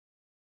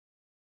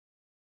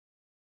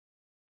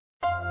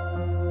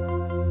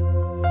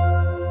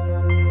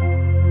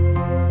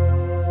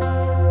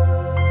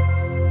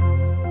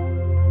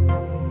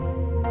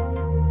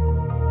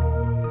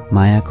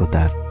मायाको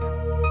तार।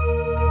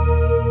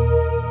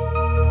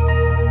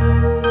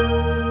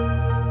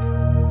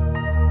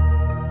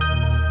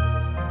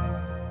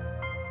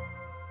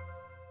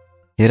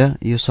 हेर,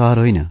 यो सहर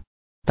होइन,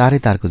 तारै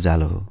तारको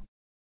जालो हो।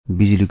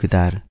 बिजुलीको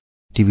तार,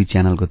 टिभी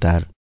च्यानलको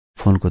तार,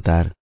 फोनको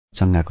तार,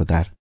 चङ्गाको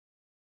तार।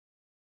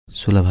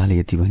 सुलभाले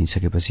यति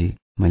भनिसकेपछि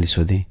मैले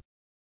सोधेँ,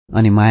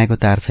 अनि मायाको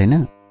तार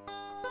छैन?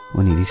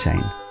 उनी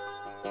रिसाइन्।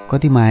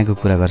 कति मायाको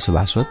कुरा गर्छु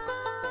भास्वत?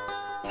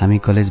 हामी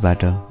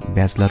कलेजबाट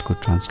ब्याचलरको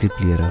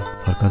ट्रान्सक्रिप्ट लिएर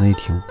फर्कँदै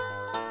थियौँ।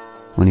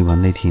 उनी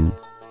भन्दै थिइन्,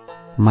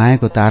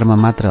 मायाको तारमा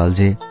मात्र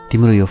अल्झे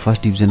तिम्रो यो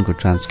फर्स्ट डिभिजनको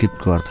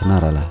ट्रान्सक्रिप्टको अर्थ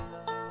नरहला।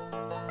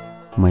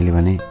 मैले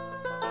भने,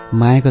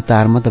 मायाको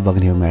तारमा त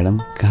बग्ने हो म्याडम,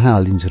 कहाँ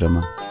अल्झिन्छु र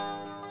म?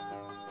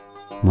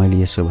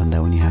 मैले यसो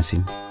भन्दा उनी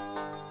हाँसिन्।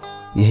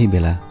 यही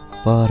बेला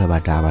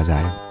परबाट आवाज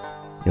आयो,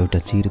 एउटा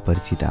चिर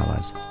परिचित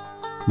आवाज।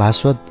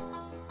 भास्वत!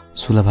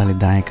 सुलभाले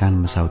दायाँ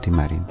कानमा साउती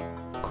मारिन्।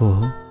 को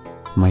हो?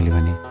 मैले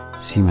भने,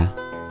 सीमा।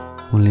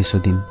 उनले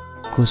सोधिन्,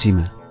 को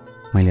सीमा?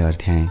 मैले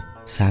अर्थ्याएँ,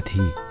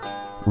 साथी।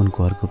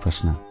 उनको अर्को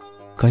प्रश्न,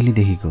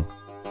 कहिलेदेखिको?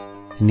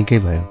 निकै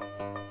भयो।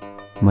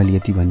 मैले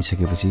यति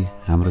भनिसकेपछि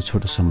हाम्रो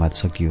छोटो संवाद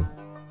सकियो।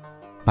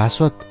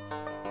 भास्वत!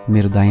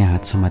 मेरो दायाँ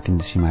हात समातिन्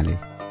सीमाले।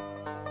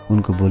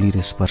 उनको बोली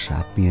र स्पर्श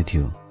आत्मीय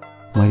थियो।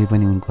 मैले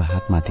पनि उनको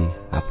हातमाथि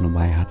आफ्नो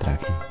बायाँ हात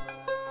राखेँ।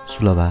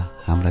 सुलभा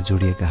हाम्रा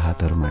जोडिएका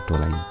हातहरूमा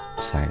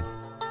टोलाइन् सायद।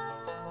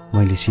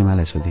 मैले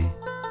सीमालाई सोधेँ,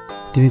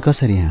 तिमी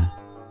कसरी यहाँ?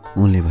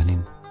 उनले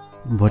भनिन्,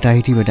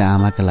 भोटाहिटीबाट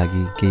आमाका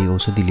लागि केही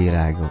औषधि लिएर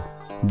आएको,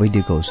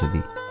 वैद्यको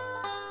औषधि।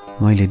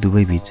 मैले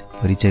दुवै बीच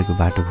परिचयको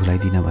बाटो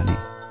भुलाइदिन भने।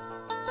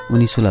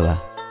 उनी सुलभा,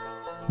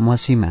 म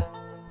सीमा।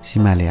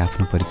 सीमाले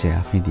आफ्नो परिचय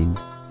आफै दिइन्।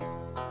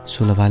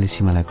 सुलभाले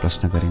सीमालाई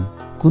प्रश्न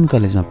गरिन्, कुन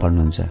कलेजमा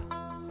पढ्नुहुन्छ?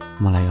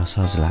 मलाई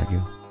असहज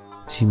लाग्यो।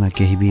 सीमा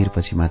केही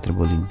बेरपछि मात्र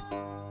बोलिन्,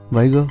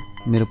 भइगयो,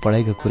 मेरो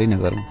पढाइको कुरै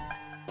नगरौँ।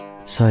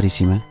 सरी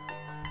सीमा।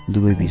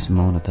 दुवै बीच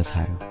मौनता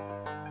छायो।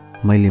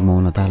 मैले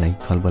मौनतालाई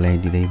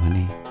खलबलाइदिँदै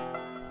भने,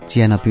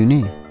 चिया नपिउने?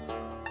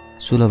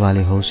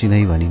 सुलभाले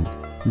हौसिँदै भनिन्,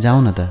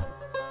 जाउँ न त।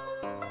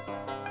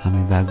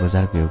 हामी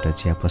बागबजारको एउटा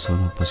चिया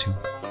पसलमा पस्यौँ।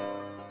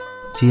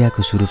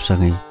 चियाको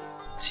सुरुपसँगै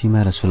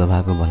सीमा र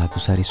सुलभाको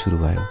भलाकुसारी सुरु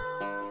भयो।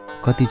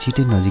 कति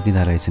छिटै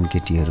नजिकिँदा रहेछन्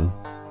केटीहरू।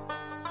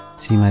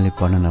 सीमाले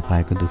पढ्न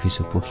नपाएको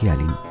दुखेसो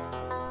पोखिहालिन्।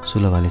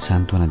 सुलभाले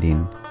सान्त्वना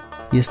दिइन्,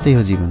 यस्तै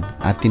हो जीवन,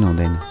 आत्तिनु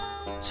हुँदैन,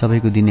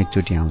 सबैको दिन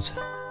एकचोटि आउँछ।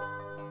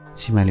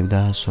 सीमाले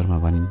उदास स्वरमा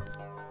भनिन्,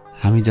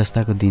 हामी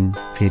जस्ताको दिन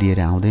फेरिएर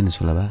आउँदैन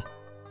सुलभा।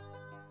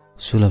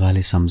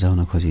 सुलभाले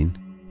सम्झाउन खोजिन्,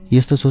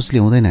 यस्तो सोचले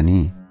हुँदैन नि।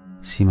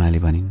 सीमाले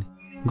भनिन्,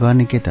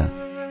 गर्ने के त?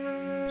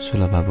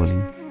 सुलभा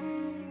बोलिन्,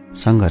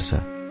 सङ्घर्ष।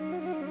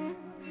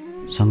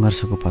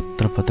 सङ्घर्षको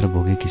पत्र पत्र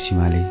भोगेकी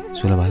सीमाले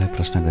सुलभालाई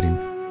प्रश्न गरिन्,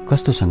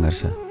 कस्तो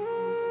सङ्घर्ष?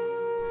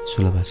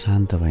 सुलभा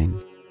शान्त भइन्,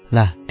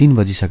 ला 3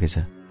 बजिसकेछ,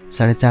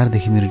 4:30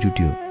 देखि मेरो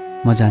ड्युटी हो,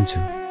 म जान्छु।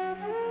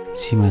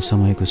 सीमा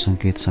समयको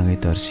सङ्केतसँगै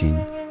तर्सिन्,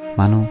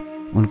 मानौ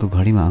उनको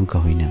घडीमा अङ्क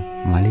होइन,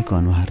 मालिकको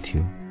अनुहार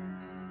थियो।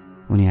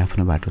 उनी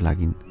आफ्नो बाटो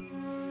लागिन्।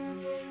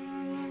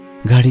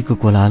 गाडीको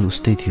कोलाहल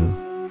उस्तै थियो,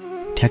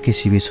 ठ्याक्कै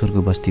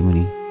शिवेश्वरको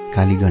बस्तीमुनि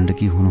काली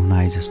गण्डकी हुनुहुन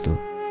आए जस्तो।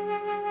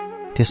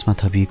 त्यसमा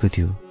थपिएको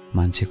थियो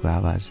मान्छेको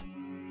आवाज,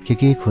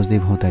 के खोज्दै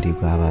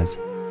भौतारिएको आवाज,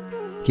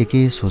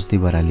 के सोच्दै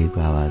बरालिएको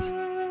आवाज,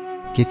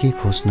 के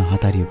खोज्न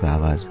हतारिएको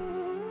आवाज,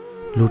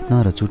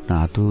 लुट्न र चुट्न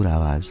आतुर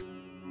आवाज।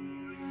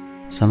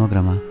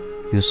 समग्रमा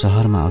यो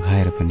सहरमा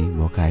अघाएर पनि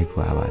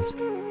भोकाएको आवाज,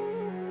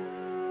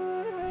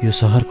 यो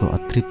सहरको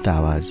अतृप्त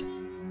आवाज।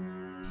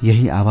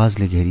 यही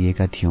आवाजले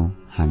घेरिएका थियौं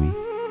हामी।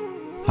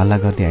 हल्ला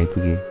गर्दै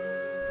आइपुगे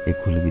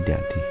एक हुलु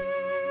विद्यार्थी।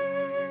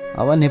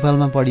 अब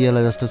नेपालमा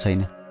पढिएला जस्तो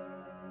छैन।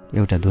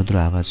 एउटा धोद्रो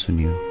आवाज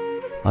सुनियो।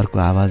 अर्को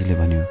आवाजले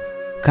भन्यो,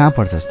 कहाँ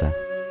पढ्छस् त?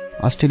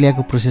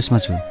 अस्ट्रेलियाको प्रोसेसमा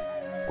छु।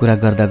 कुरा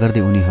गर्दा गर्दै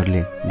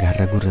उनीहरूले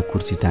घार्रा गुर्रा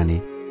कुर्ची ताने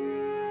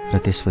र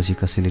त्यसपछि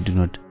कसैले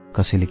डोनट,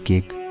 कसैले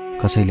केक,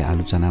 कसैले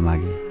आलु चना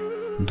मागे।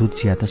 दुध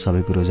चिया त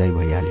सबैको रोजाइ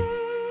भइहाल्यो।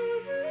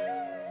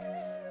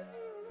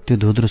 त्यो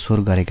धोद्रो स्वर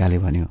गरेकाले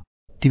भन्यो,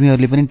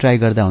 तिमीहरूले पनि ट्राई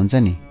गर्दा हुन्छ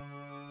नि।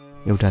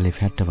 एउटाले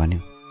फ्याट्ट भन्यो,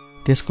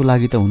 त्यसको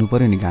लागि त हुनु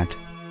पर्यो नि गाँठ।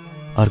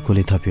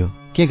 अर्कोले थप्यो,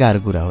 के गाह्रो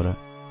कुरा हो र,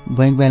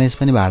 बैंक ब्यालेन्स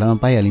पनि भाडामा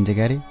पाइहालिन्छ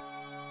क्यारे।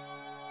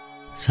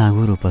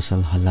 साँघुरो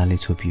पसल हल्लाले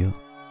छोपियो।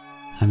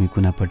 हामी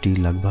कुनापट्टि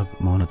लगभग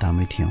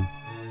मौनतामै थियौं।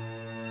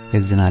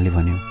 एकजनाले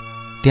भन्यो,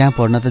 त्यहाँ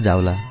पढ्न त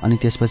जाउला, अनि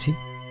त्यसपछि?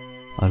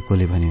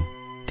 अर्कोले भन्यो,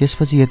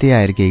 त्यसपछि यतै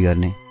आएर केही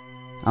गर्ने।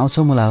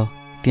 आउँछौ मुला हो,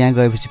 त्यहाँ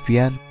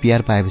गएपछि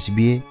पिआर पाएपछि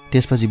बिए,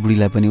 त्यसपछि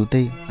बुढीलाई पनि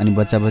उतै, अनि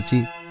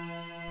बच्चा-बच्ची।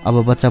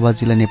 अब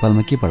बच्चा-बच्चीलाई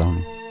नेपालमा के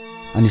पढाउनु?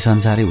 अनि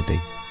संसारै उतै।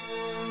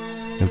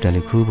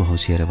 एउटाले खुब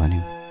हौसिएर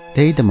भन्यो,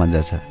 त्यही त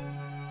मजा छ।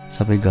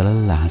 सबै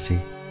गलल्ल हाँसे।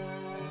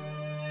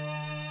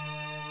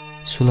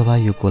 सुलभा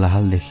यो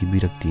कोलाहलदेखि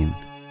विरक्तिइन्।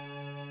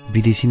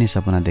 विदेशी नै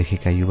सपना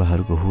देखेका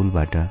युवाहरूको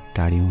हुलबाट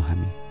टाढियौं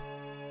हामी।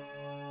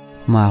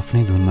 म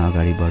आफ्नै धुनमा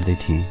अगाडि बढ्दै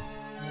थिएँ।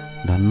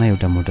 धन्न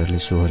एउटा मोटरले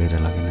सोहोरेर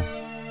लगेन।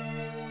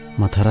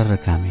 म थरर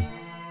कामेँ,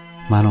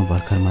 मानव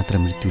भर्खर मात्र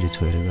मृत्युले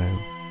छोएर गयो।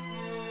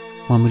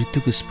 म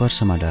मृत्युको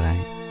स्पर्शमा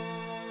डराएँ।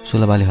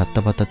 सुलभाले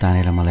हत्तपत्त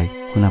तानेर मलाई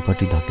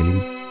कुनापट्टि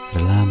धकेलिन् र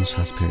लामो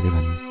सास फेर्दै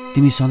भनिन्,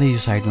 तिमी सधैँ यो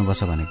साइडमा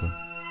बस भनेको।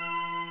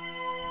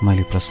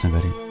 मैले प्रश्न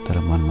गरेँ, तर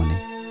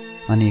मनमने,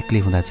 अनि एक्लै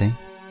हुँदा चाहिँ?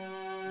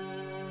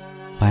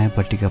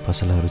 बायाँपट्टिका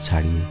पसलहरू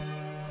छाडिए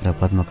र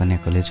पद्मकन्या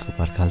कलेजको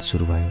पर्खाल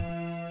सुरु भयो।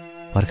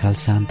 पर्खाल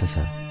शान्त छ,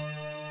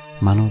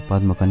 मानव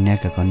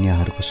पद्मकन्याका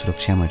कन्याहरूको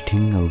सुरक्षामा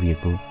ठिङ्ग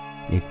उभिएको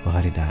एक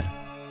पहरेदार।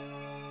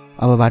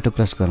 अब बाटो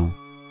क्रस गरौँ,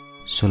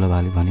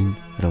 सोलभाले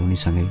भनिन् र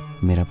उनीसँगै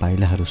मेरा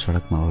पाइलाहरू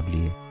सडकमा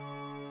ओर्लिए।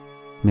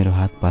 मेरो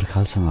हात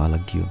पर्खालसँग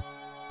अलग्गियो।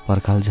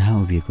 पर्खाल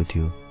जहाँ उभिएको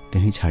थियो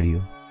त्यहीँ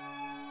छाडियो।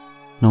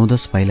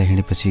 9-10 पाइला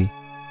हिँडेपछि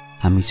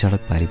हामी सडक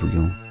पारी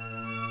पुग्यौँ।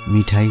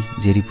 मिठाई,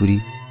 जेरीपुरी,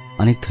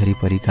 अनेक थरी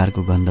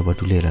परिकारको गन्ध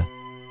बटुलेर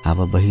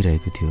हावा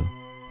बहिरहेको थियो,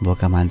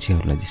 बोका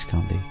मान्छेहरूलाई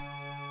जिस्काउँदै।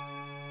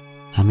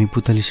 हामी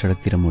पुतली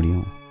सडकतिर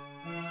मोड्यौँ।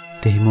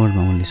 त्यही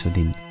मोडमा उनले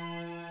सोधिन्,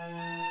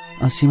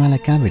 सीमालाई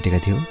कहाँ भेटेका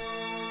थियौ?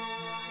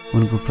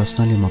 उनको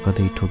प्रश्नले म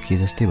कतै ठोकिए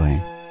जस्तै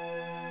भएँ।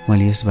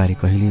 मैले यसबारे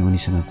कहिल्यै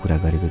उनीसँग कुरा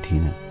गरेको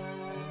थिइनँ।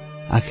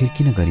 आखिर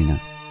किन गरिन?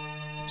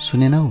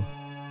 सुनेनौ?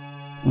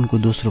 उनको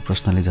दोस्रो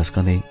प्रश्नले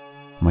झस्कँदै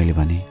मैले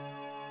भने,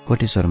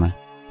 कोटेश्वरमा।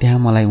 त्यहाँ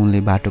मलाई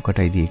उनले बाटो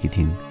कटाइदिएकी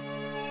थिइन्।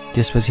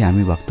 त्यसपछि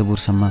हामी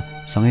भक्तपुरसम्म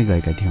सँगै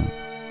गएका थियौँ।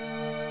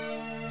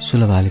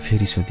 सुलभाले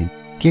फेरि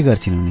सोधिन्, के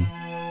गर्छिन् उनी?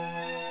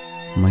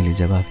 मैले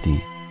जवाफ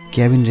दिएँ,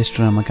 क्याबिन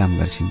रेस्टुरेन्टमा काम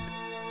गर्छिन्।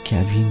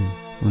 क्याबिन?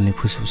 उनले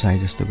फुसफुसाए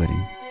जस्तो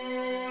गरिन्।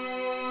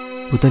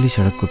 पुतली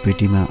सडकको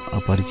पेटीमा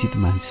अपरिचित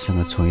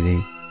मान्छेसँग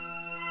छोइँदै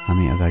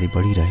हामी अगाडि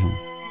बढिरह्यौँ।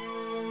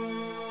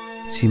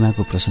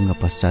 सीमाको प्रसङ्ग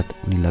पश्चात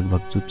उनी लगभग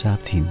चुपचाप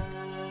थिइन्।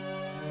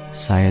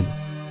 सायद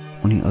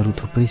उनी अरू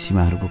थुप्रै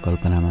सीमाहरूको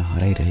कल्पनामा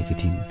हराइरहेकी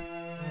थिइन्।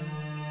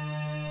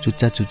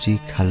 चुच्चा-चुच्ची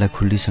खाल्डा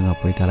खुल्डीसँग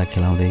पैताला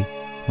खेलाउँदै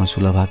म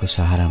सुलभाको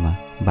सहारामा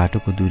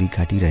बाटोको दूरी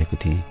काटिरहेको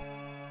थिएँ।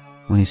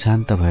 उनी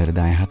शान्त भएर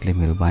दायाँ हातले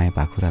मेरो बायाँ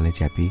पाखुरालाई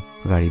च्यापी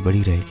अगाडि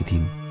बढिरहेकी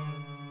थिइन्।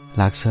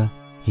 लाग्छ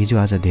हिजो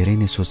आज धेरै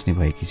नै सोच्ने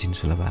भएकी छिन्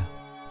सुलभा।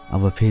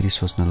 अब फेरि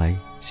सोच्नलाई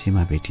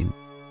सीमा भेटिन्।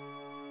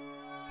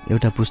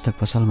 एउटा पुस्तक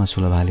पसलमा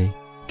सुलभाले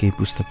केही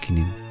पुस्तक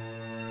किनिन्।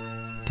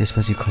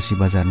 त्यसपछि खसी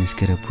बजार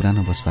निस्केर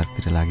पुरानो बस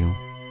पार्कतिर लाग्यौँ।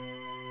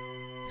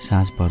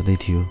 साँझ पर्दै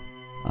थियो।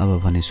 अब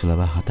भने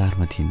सुलभा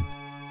हतारमा थिइन्।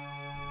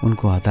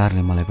 उनको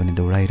हतारले मलाई पनि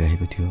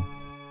दौडाइरहेको थियो।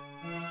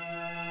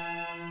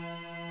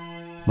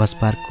 बस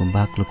पार्कको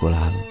बाक्लो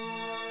कोलाहल।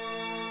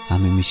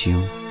 हामी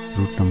मिसियौँ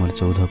रुट नम्बर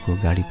 14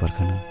 को गाडी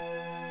पर्खन।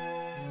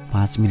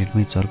 5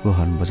 मिनटमै चर्को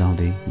हर्न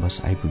बजाउँदै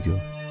बस आइपुग्यो।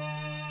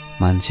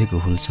 मान्छेको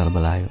हुल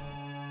सलबलायो।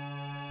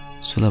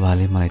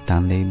 सुलभाले मलाई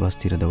तान्दै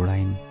बसतिर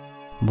दौडाइन्।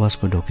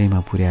 बसको ढोकैमा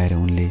पुर्याएर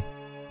उनले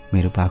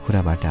मेरो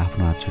पाखुराबाट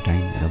आफ्नो हात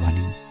छुटाइन् र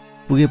भनिन्,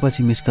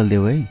 पुगेपछि मिस्कल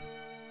देऊ है।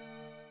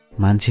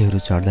 मान्छेहरू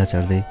चढ्दा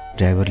चढ्दै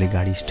ड्राइभरले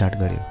गाडी स्टार्ट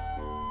गर्यो।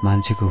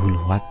 मान्छेको हुल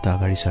ह्वात्त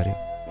अगाडि सर्यो।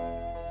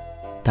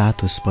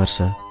 तातो स्पर्श,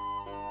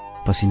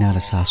 पसिना र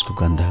सासको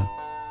गन्ध,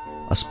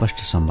 अस्पष्ट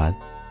संवाद,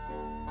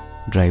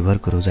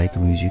 ड्राइभरको रोजाइको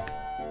म्युजिक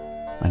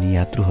अनि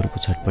यात्रुहरूको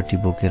छटपट्टि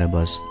बोकेर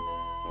बस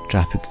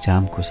ट्राफिक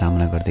जामको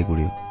सामना गर्दै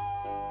गुड्यो।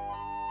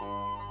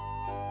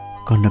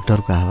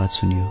 कन्डक्टरको आवाज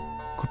सुनियो,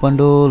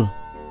 कुपन्डोल।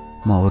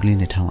 म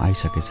ओर्लिने ठाउँ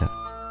आइसकेछ।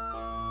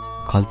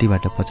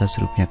 खल्तीबाट 50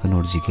 रुपियाँको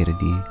नोट झिकेर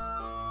दिएँ।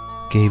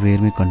 केही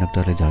बेरमै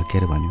कन्डक्टरले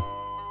झर्केर भन्यो,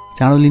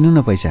 चाँडो लिनु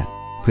न पैसा,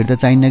 फिर्ता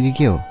चाहिन्न कि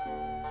के हो?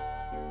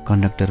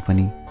 कन्डक्टर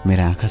पनि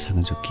मेरा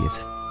आँखासँग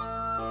झुक्किएछ।